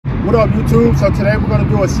What up, YouTube? So today we're going to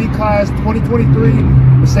do a C-Class 2023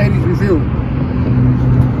 Mercedes review.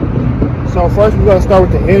 So first we're going to start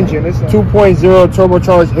with the engine. It's a 2.0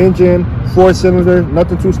 turbocharged engine, 4-cylinder,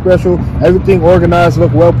 nothing too special. Everything organized,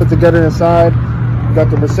 look well put together inside. You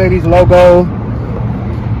got the Mercedes logo.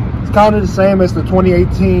 It's kind of the same as the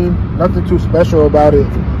 2018. Nothing too special about it.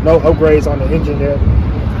 No upgrades on the engine there.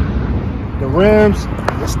 The rims,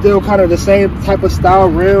 it's still kind of the same type of style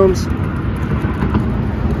rims.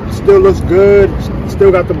 Still looks good.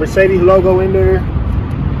 Still got the Mercedes logo in there.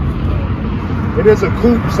 It is a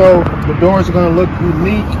coupe, so the doors are going to look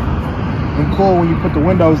unique and cool when you put the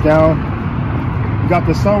windows down. You got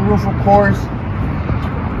the sunroof, of course.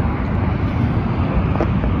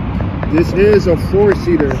 This is a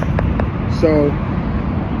 4-seater, so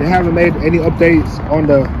they haven't made any updates on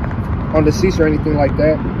the seats or anything like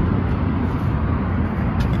that.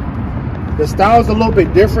 The style's a little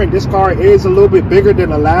bit different. This car is a little bit bigger than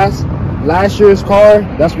the last year's car.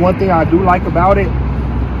 That's one thing I do like about it.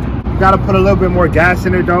 You gotta put a little bit more gas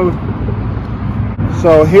in it though.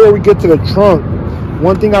 So here we get to the trunk.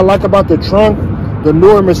 One thing I like about the trunk, the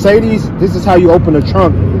newer Mercedes, this is how you open the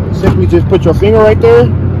trunk. Simply just put your finger right there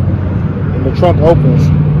and the trunk opens.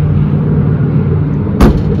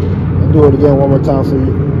 I'll do it again one more time for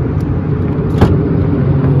you.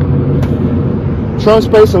 Trunk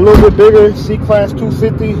space a little bit bigger, C-Class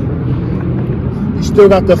 250. You still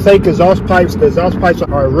got the fake exhaust pipes. The exhaust pipes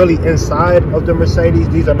are really inside of the Mercedes.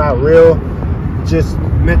 These are not real, just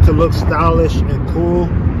meant to look stylish and cool.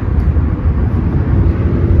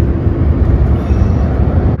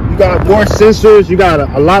 You got more sensors. You got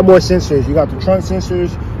a lot more sensors. You got the trunk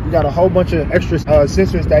sensors. You got a whole bunch of extra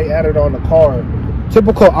sensors they added on the car.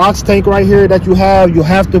 Typical aux tank right here that you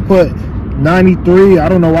have to put 93. I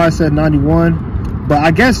don't know why I said 91. But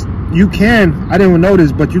I guess you can, I didn't even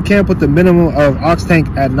notice, but you can put the minimum of aux tank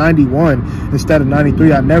at 91 instead of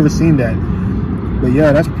 93. I've never seen that. But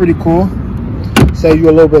yeah, that's pretty cool. Save you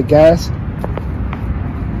a little bit of gas.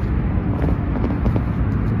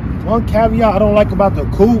 One caveat I don't like about the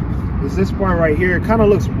coupe is this part right here. It kind of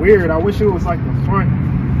looks weird. I wish it was like the front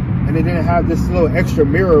and it didn't have this little extra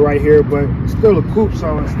mirror right here, but it's still a coupe,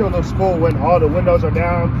 so it still looks cool when all the windows are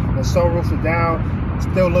down, the sunroof is down.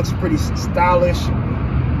 Still looks pretty stylish.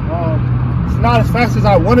 It's not as fast as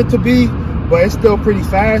I want it to be, but it's still pretty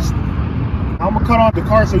fast. I'm gonna cut off the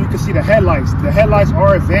car so you can see the headlights. The headlights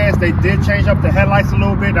are advanced. They did change up the headlights a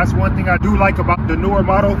little bit. That's one thing I do like about the newer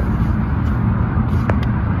model.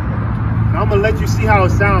 Now I'm gonna let you see how it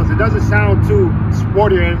sounds. It doesn't sound too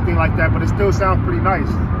sporty or anything like that, but it still sounds pretty nice.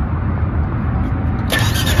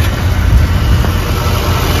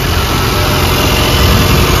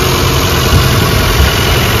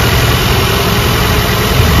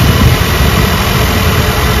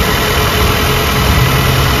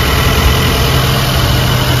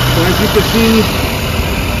 As you can see,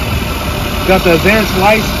 got the advanced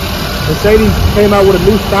lights. Mercedes came out with a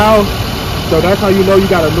new style, so that's how you know you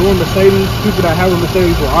got a newer Mercedes. People that have a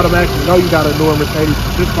Mercedes will automatically know you got a newer Mercedes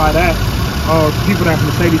just by that. People that's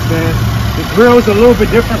Mercedes-Benz. The grill is a little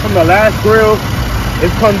bit different from the last grill.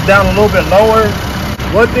 It comes down a little bit lower.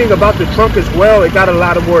 One thing about the trunk as well, it got a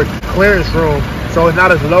lot of more clearance room, so it's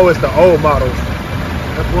not as low as the old models.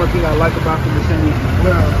 That's one thing I like about the Mercedes as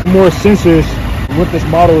well. More sensors with this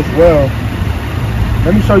model as well.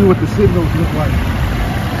 Let me show you what the signals look like.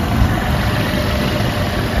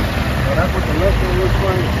 So that's what the left one looks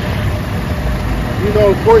like. You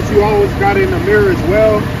know, of course, you always got it in the mirror as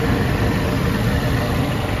well.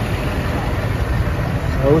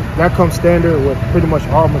 So that comes standard with pretty much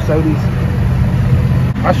all Mercedes.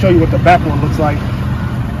 I'll show you what the back one looks like.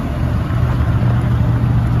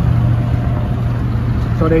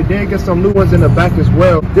 So they did get some new ones in the back as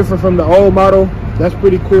well. Different from the old model. That's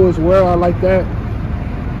pretty cool as well. I like that.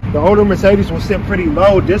 The older Mercedes will sit pretty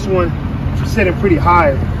low. This one is sitting pretty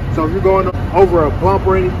high. So if you're going over a bump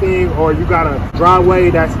or anything, or you got a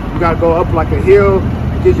driveway that's you got to go up like a hill,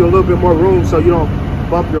 it gives you a little bit more room so you don't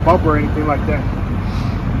bump your bumper or anything like that.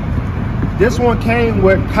 This one came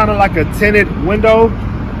with kind of like a tinted window.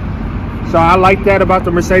 So I like that about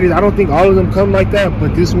the Mercedes. I don't think all of them come like that,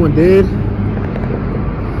 but this one did.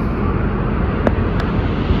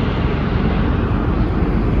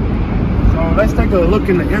 Let's take a look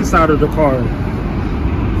in the inside of the car.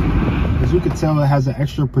 As you can tell, it has an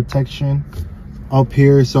extra protection up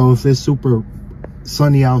here, so if it's super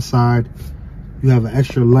sunny outside, you have an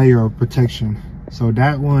extra layer of protection. So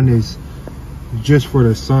that one is just for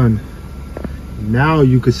the sun. Now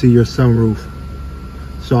you can see your sunroof.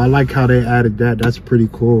 So I like how they added that. That's pretty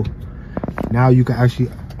cool. Now you can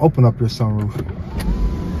actually open up your sunroof.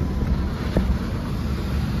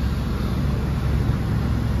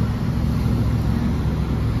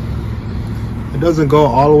 doesn't go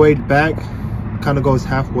all the way back, it kind of goes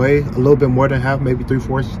halfway, a little bit more than half, maybe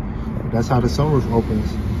 3/4. That's how the sunroof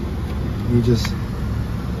opens. You just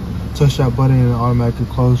touch that button and it automatically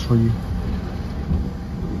closes for you.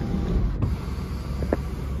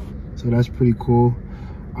 So that's pretty cool.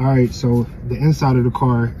 All right, so the inside of the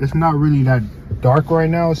car, it's not really that dark right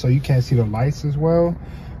now, so you can't see the lights as well,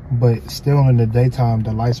 but still in the daytime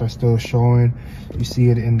the lights are still showing. You see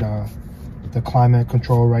it in the climate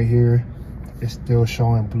control right here. It's still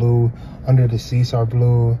showing blue. Under the seats are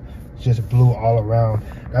blue, just blue all around.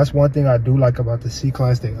 That's one thing I do like about the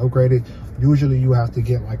C-Class. They upgraded. Usually you have to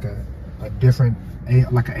get like a different,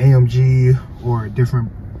 like an AMG or a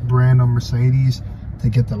different brand of Mercedes to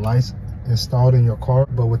get the lights installed in your car,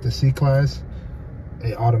 but with the C-Class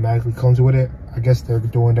it automatically comes with it. I guess they're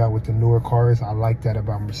doing that with the newer cars. I like that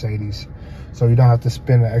about Mercedes, so you don't have to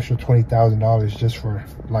spend an extra $20,000 just for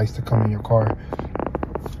lights to come in your car.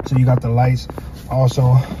 So you got the lights,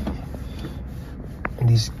 also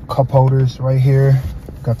these cup holders right here,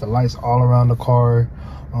 got the lights all around the car.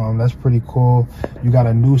 That's pretty cool. You got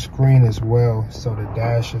a new screen as well, so the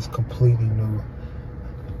dash is completely new.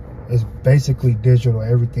 It's basically digital.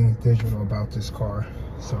 Everything's digital about this car,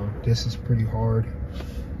 so this is pretty hard,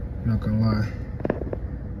 not gonna lie.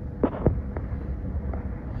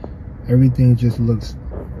 Everything just looks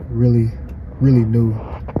really new,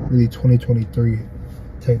 really 2023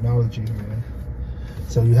 technology, man.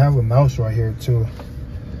 So you have a mouse right here too.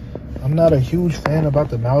 I'm not a huge fan about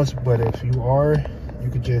the mouse, but if you are, you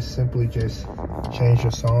could just simply just change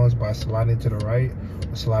your songs by sliding to the right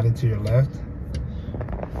or sliding to your left.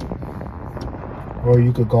 Or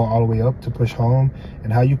you could go all the way up to push home.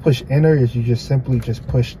 And how you push enter is you just simply just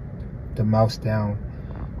push the mouse down.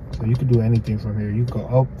 So you can do anything from here. You go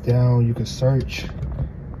up, down, you can search.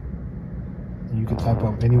 You can type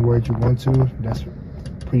up any word you want to. That's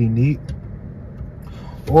pretty neat.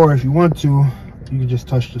 Or if you want to, you can just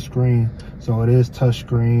touch the screen. So it is touch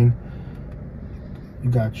screen.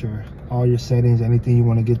 You got all your settings, anything you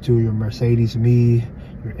want to get to, your Mercedes Me,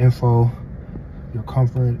 your info, your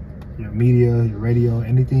comfort, your media, your radio,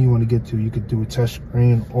 anything you want to get to, you could do a touch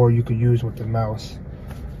screen, or you could use with the mouse.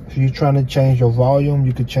 If you're trying to change your volume,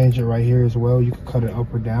 you could change it right here as well. You could cut it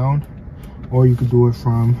up or down, or you could do it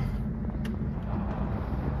from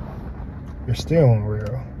your steering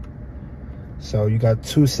wheel. So you got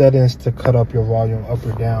two settings to cut up your volume up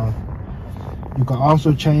or down. You can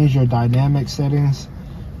also change your dynamic settings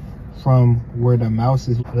from where the mouse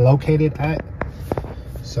is located at.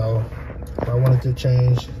 So if I wanted to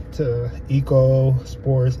change to eco,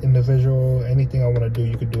 sports, individual, anything I want to do,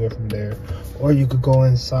 you could do it from there. Or you could go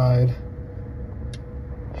inside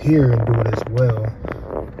here and do it as well.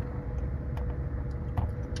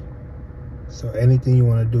 So anything you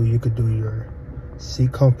want to do, you could do your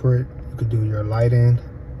seat comfort, you could do your lighting,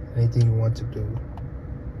 anything you want to do.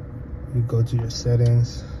 You go to your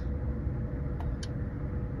settings,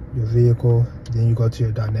 your vehicle, then you go to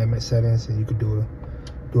your dynamic settings, and you could do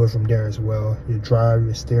it from there as well. Your drive,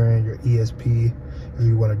 your steering, your ESP, if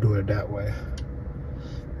you want to do it that way.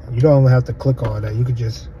 You don't even have to click all that. You could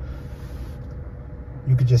just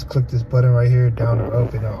click this button right here, down or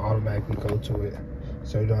up, and it'll automatically go to it.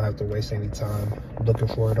 So you don't have to waste any time looking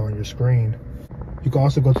for it on your screen. You can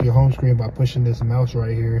also go to your home screen by pushing this mouse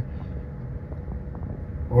right here,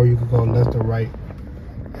 or you could go left or right.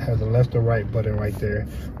 It has a left or right button right there,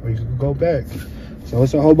 or you can go back. So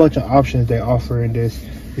it's a whole bunch of options they offer in this.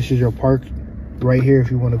 This is your park right here. If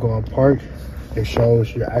you want to go on park, it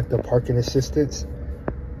shows your active parking assistance.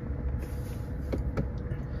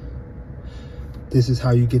 This is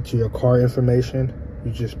how you get to your car information.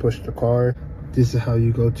 You just push the car. This is how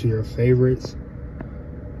you go to your favorites.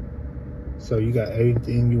 So you got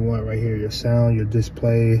everything you want right here, your sound, your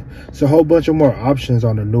display. So a whole bunch of more options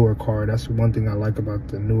on the newer car. That's one thing I like about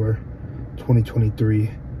the newer 2023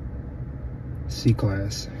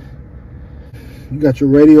 C-Class. You got your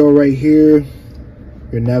radio right here,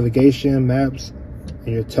 your navigation, maps,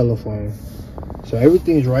 and your telephone. So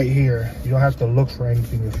everything's right here. You don't have to look for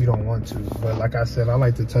anything if you don't want to. But like I said, I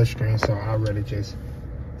like the touchscreen, so I'd rather just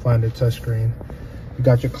find the touchscreen. You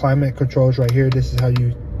got your climate controls right here. This is how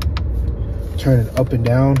you turn it up and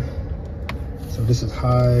down. So this is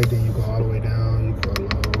high, then you go all the way down, you go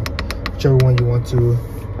low, whichever one you want to.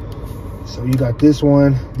 So you got this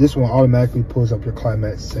one automatically pulls up your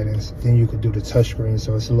climate settings. Then you can do the touchscreen,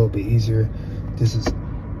 so it's a little bit easier. This is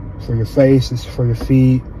for your face, this is for your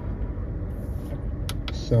feet.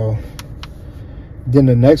 So then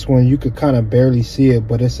the next one, you could kind of barely see it,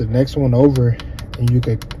 but it's the next one over, and you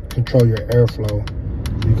could control your airflow.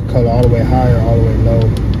 You can cut it all the way high or all the way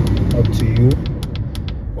low, up to you.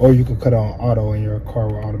 or you could cut it on auto and your car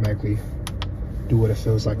will automatically do what it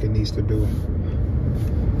feels like it needs to do.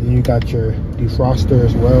 Then you got your defroster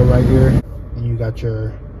as well right here, and you got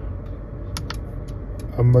your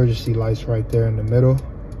emergency lights right there in the middle.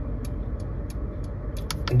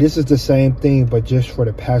 And this is the same thing, but just for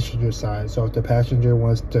the passenger side. So if the passenger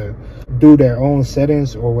wants to do their own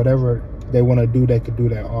settings or whatever they want to do, they could do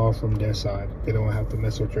that all from their side. They don't have to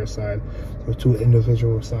mess with your side. So two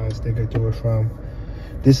individual sides they could do it from.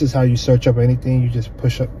 This is how you search up anything. You just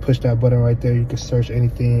push that button right there. You can search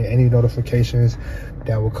anything, any notifications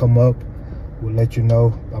that will come up will let you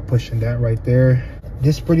know by pushing that right there.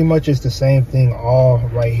 This pretty much is the same thing all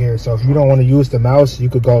right here. So if you don't want to use the mouse, you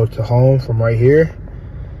could go to home from right here.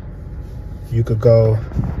 You could go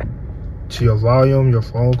to your volume, your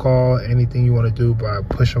phone call, anything you want to do by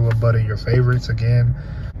push of a button, your favorites again.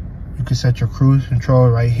 You can set your cruise control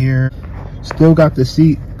right here. Still got the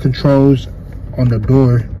seat controls on the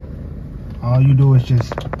door. All you do is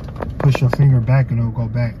just push your finger back and it'll go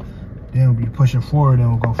back. Then you push it forward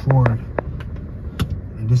and it'll go forward.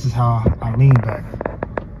 And this is how I lean back,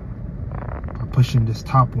 by pushing this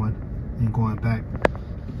top one and going back.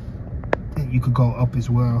 And you could go up as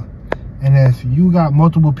well. And if you got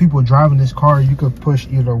multiple people driving this car, you could push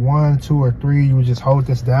either 1, 2, or 3. You would just hold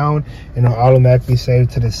this down and it'll automatically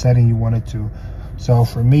save to the setting you want it to. So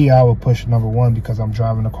for me, I would push number 1 because I'm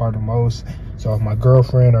driving the car the most. So if my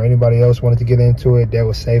girlfriend or anybody else wanted to get into it, they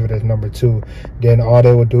would save it as number 2. Then all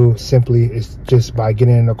they would do simply is just by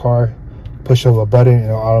getting in the car, push of a button, and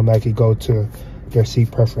it'll automatically go to their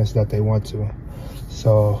seat preference that they want to.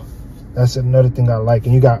 So that's another thing I like.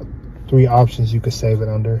 And you got 3 options you could save it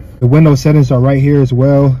under. The window settings are right here as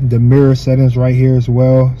well. The mirror settings right here as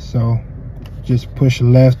well. So just push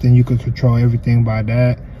left and you can control everything by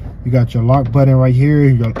that. You got your lock button right here,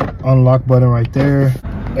 your unlock button right there.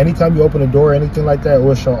 Anytime you open the door or anything like that, it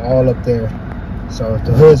will show all up there. So if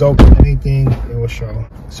the hood's open, anything, it will show.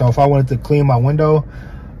 So if I wanted to clean my window,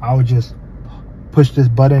 I would just push this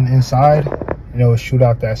button inside and it will shoot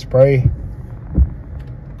out that spray.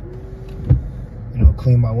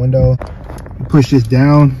 Clean my window. You push this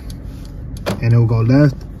down and it will go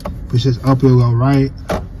left. Push this up, it will go right.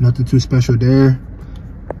 Nothing too special there.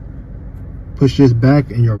 Push this back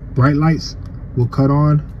and your bright lights will cut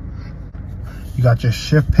on. You got your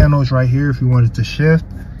shift panels right here if you wanted to shift.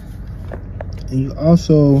 And you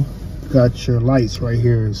also got your lights right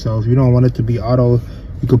here. So if you don't want it to be auto,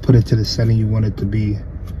 you could put it to the setting you want it to be.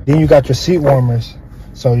 Then you got your seat warmers.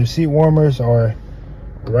 So your seat warmers are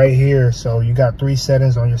right here. So you got 3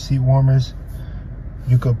 settings on your seat warmers.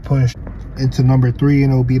 You could push into number 3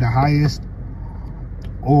 and it'll be the highest,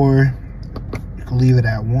 or you can leave it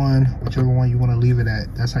at 1, whichever one you want to leave it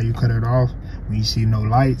at. That's how you cut it off when you see no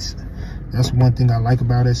lights. That's one thing I like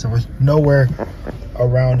about it. So it's nowhere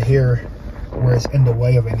around here where it's in the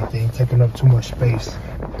way of anything, taking up too much space.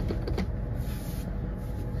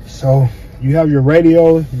 So you have your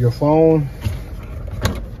radio, your phone,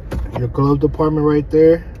 your glove department right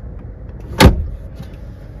there.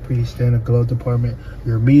 Pretty standard glove department.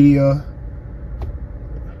 Your media,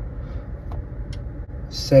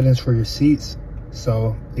 settings for your seats.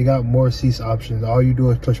 So you got more seats options. All you do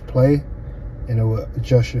is push play and it will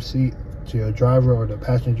adjust your seat to your driver or the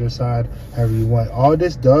passenger side, however you want. All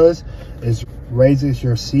this does is raises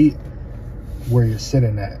your seat where you're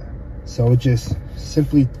sitting at. So it just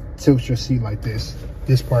simply tilts your seat like this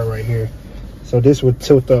part right here. So this would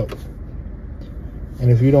tilt up. And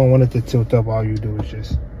if you don't want it to tilt up, all you do is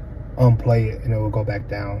just unplay it and it will go back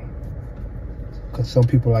down. Because some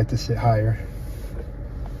people like to sit higher.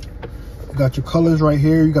 You got your colors right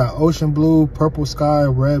here. You got ocean blue, purple sky,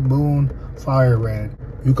 red moon, fire red.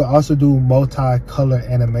 You can also do multi-color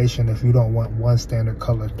animation if you don't want one standard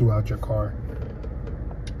color throughout your car.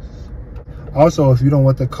 Also, if you don't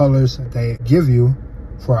want the colors they give you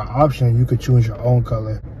for an option, you could choose your own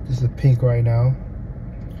color. This is pink right now.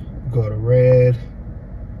 You go to red.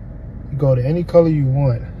 You go to any color you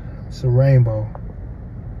want. It's a rainbow.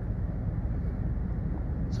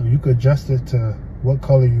 So you could adjust it to what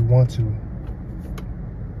color you want to.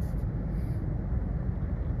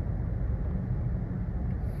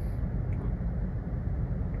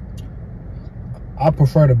 I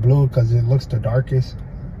prefer the blue because it looks the darkest.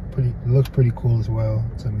 It looks pretty cool as well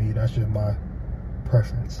to me. That's just my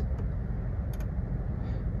preference.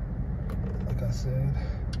 Like I said.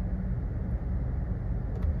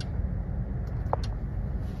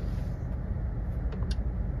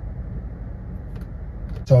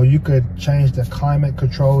 So you could change the climate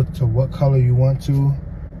control to what color you want to.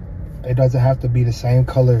 It doesn't have to be the same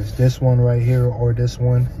color as this one right here or this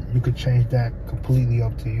one. You could change that completely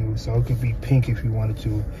up to you. So it could be pink if you wanted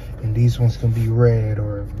to, and these ones can be red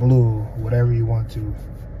or blue, whatever you want to. You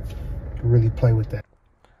can really play with that.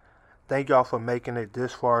 Thank y'all for making it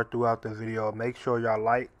this far throughout the video. Make sure y'all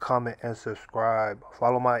like, comment, and subscribe.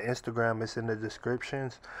 Follow my Instagram, it's in the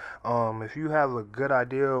descriptions. If you have a good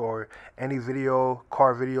idea or any video,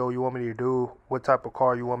 car video you want me to do, what type of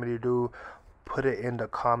car you want me to do, put it in the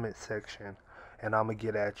comment section and I'm gonna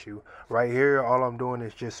get at you. Right here, all I'm doing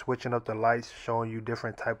is just switching up the lights, showing you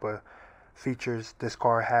different type of features this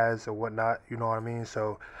car has or whatnot, you know what I mean?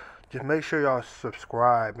 So just make sure y'all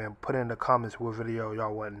subscribe and put in the comments what video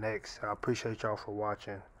y'all want next. I appreciate y'all for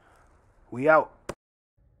watching. We out.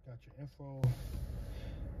 Got your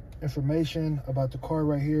information about the car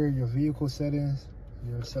right here, your vehicle settings,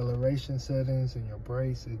 your acceleration settings, and your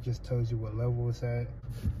brakes. It just tells you what level it's at.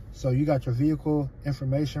 So you got your vehicle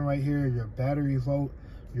information right here, your battery volt,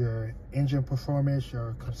 your engine performance,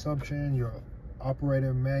 your consumption, your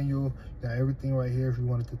operator manual. You got everything right here if you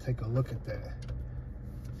wanted to take a look at that.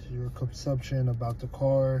 So your consumption about the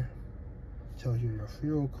car, tells you your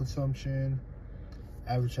fuel consumption,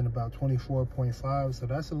 averaging about 24.5. So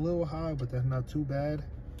that's a little high, but that's not too bad.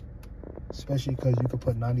 Especially because you could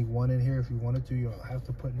put 91 in here if you wanted to. You don't have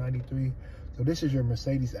to put 93. So this is your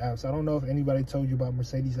Mercedes apps. I don't know if anybody told you about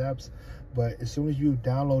Mercedes apps, but as soon as you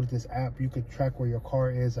download this app, you could track where your car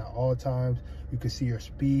is at all times. You could see your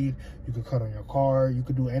speed. You could cut on your car. You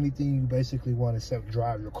could do anything you basically want except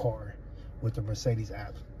drive your car with the Mercedes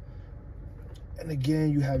app. And again,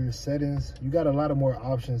 you have your settings. You got a lot of more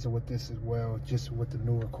options with this as well, just with the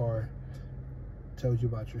newer car. Tells you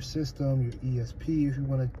about your system, your ESP if you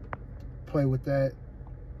want to play with that.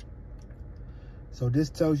 So this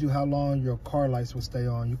tells you how long your car lights will stay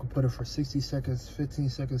on. You can put it for 60 seconds, 15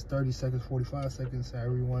 seconds, 30 seconds, 45 seconds,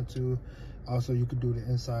 however you want to. Also, you can do the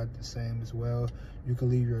inside the same as well. You can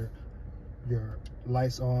leave your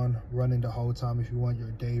lights on, running the whole time if you want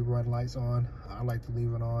your day run lights on. I like to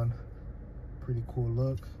leave it on. Pretty cool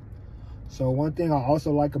look. So one thing I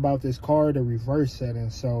also like about this car, the reverse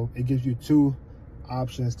settings. So it gives you two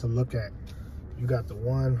options to look at. You got the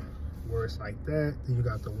one where it's like that, then you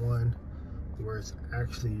got the one where it's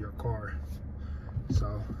actually your car.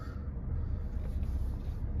 So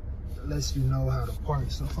it lets you know how to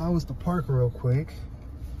park. So if I was to park real quick,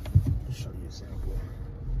 let me show you a sample.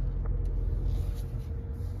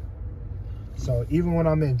 So even when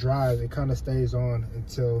I'm in drive, it kind of stays on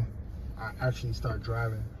until I actually start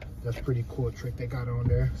driving. That's a pretty cool trick they got on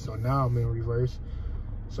there. So now I'm in reverse.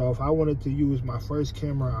 So if I wanted to use my first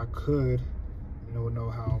camera, I could, know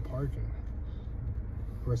how I'm parking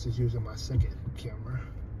versus using my second camera.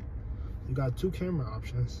 You got two camera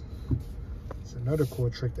options. It's another cool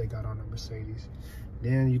trick they got on the Mercedes.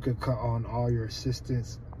 Then you could cut on all your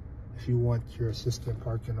assistants if you want your assistant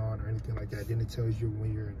parking on or anything like that. Then it tells you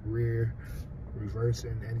when you're in rear, reverse,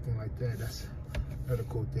 and anything like that. That's another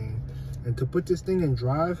cool thing. And to put this thing in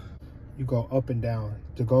drive, you go up and down.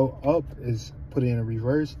 To go up is put it in a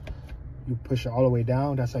reverse. You push it all the way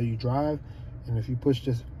down. That's how you drive. And if you push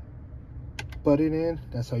this button in,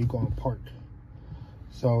 that's how you go and park.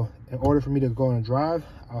 So in order for me to go and drive,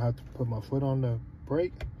 I'll have to put my foot on the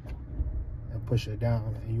brake and push it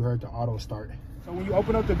down. And you heard the auto start. So when you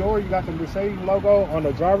open up the door, you got the Mercedes logo on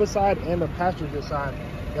the driver's side and the passenger side.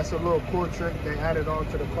 That's a little cool trick they added on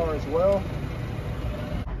to the car as well.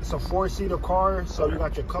 It's a 4-seater car, so you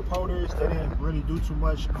got your cup holders. They didn't really do too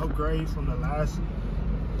much upgrade from the last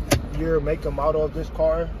year make and model of this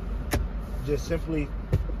car. Just simply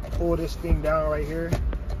pull this thing down right here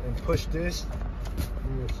and push this.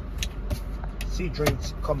 And seat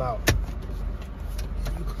drinks come out.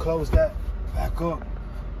 You can close that back up.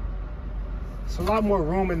 It's a lot more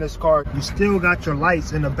room in this car. You still got your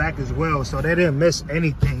lights in the back as well, so they didn't miss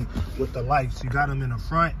anything with the lights. You got them in the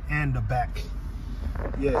front and the back.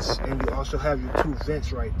 Yes, and you also have your two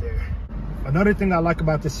vents right there. Another thing I like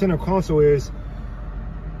about the center console is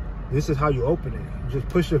this is how you open it. You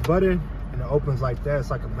just push the button and it opens like that. It's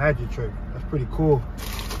like a magic trick. That's pretty cool.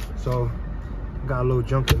 So got a little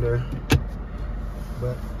junk in there,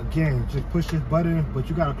 but again, just push this button, but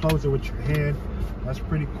you gotta close it with your hand. That's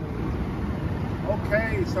pretty cool.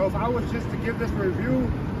 Okay, so if I was just to give this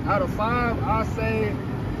review out of 5, I'll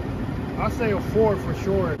say a 4 for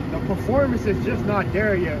sure. The performance is just not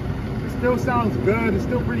there yet. It still sounds good. It's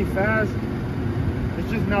still pretty fast. It's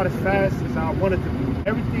just not as fast as I want it to be.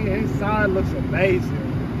 Everything inside looks amazing.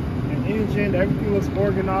 The engine, everything looks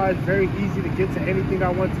organized. Very easy to get to anything I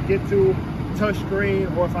want to get to.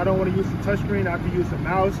 Touchscreen, or if I don't want to use the touchscreen, I can use the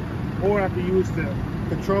mouse, or I can use the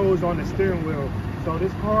controls on the steering wheel. So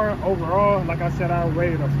this car overall, like I said, I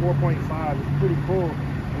rated a 4.5. It's pretty cool.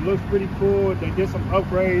 It looks pretty cool. They did some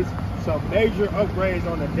upgrades, some major upgrades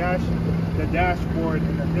on the dashboard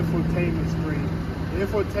and the infotainment screen. The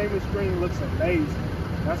infotainment screen looks amazing.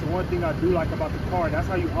 That's the one thing I do like about the car. That's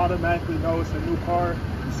how you automatically know it's a new car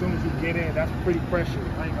as soon as you get in. That's pretty precious,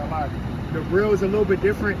 I ain't gonna lie. The grill is a little bit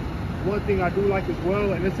different. One thing I do like as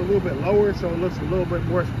well, and it's a little bit lower, so it looks a little bit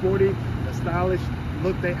more sporty. The stylish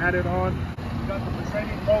look they added on. You got the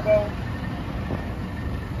Mercedes logo.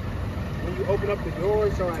 When you open up the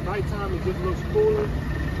door, so at nighttime it just looks cooler.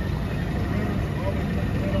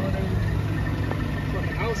 From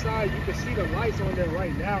the outside, you can see the lights on there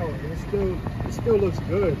right now, and it still looks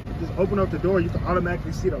good. Just open up the door, you can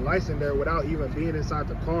automatically see the lights in there without even being inside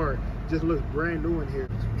the car. It just looks brand new in here.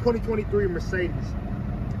 2023 Mercedes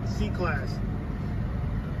C-Class.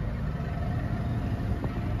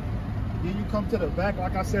 Then you come to the back.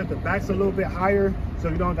 Like I said, the back's a little bit higher, so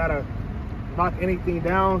you don't gotta knock anything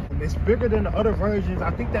down. And it's bigger than the other versions.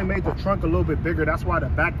 I think they made the trunk a little bit bigger. That's why the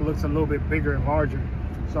back looks a little bit bigger and larger.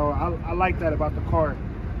 So I like that about the car.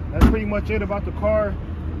 That's pretty much it about the car.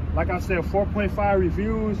 Like I said, 4.5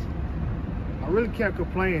 reviews. I really can't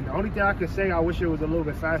complain. The only thing I can say, I wish it was a little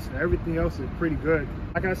bit faster. Everything else is pretty good.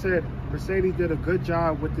 Like I said, Mercedes did a good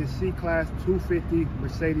job with this C-Class 250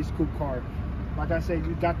 Mercedes coupe car. Like I said,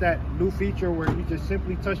 you got that new feature where you just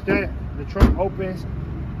simply touch that, the trunk opens,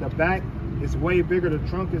 the back is way bigger, the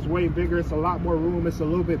trunk is way bigger, it's a lot more room, it's a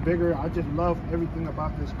little bit bigger. I just love everything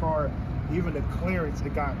about this car, even the clearance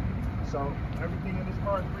it got. So everything in this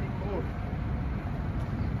car is pretty cool.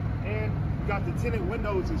 And you got the tinted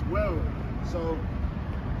windows as well. So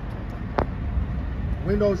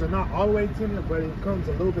windows are not all the way tinted, but it comes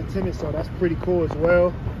a little bit tinted, so that's pretty cool as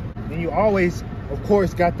well. And you always, of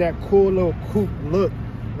course, got that cool little coupe look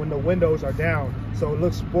when the windows are down, so it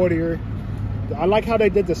looks sportier. I like how they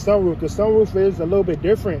did the sunroof. The sunroof is a little bit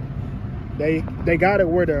different. They got it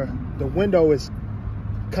where the window is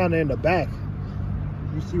kind of in the back.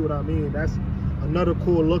 You see what I mean? That's another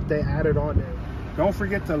cool look they added on there. Don't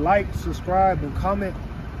forget to like, subscribe, and comment,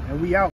 and we out.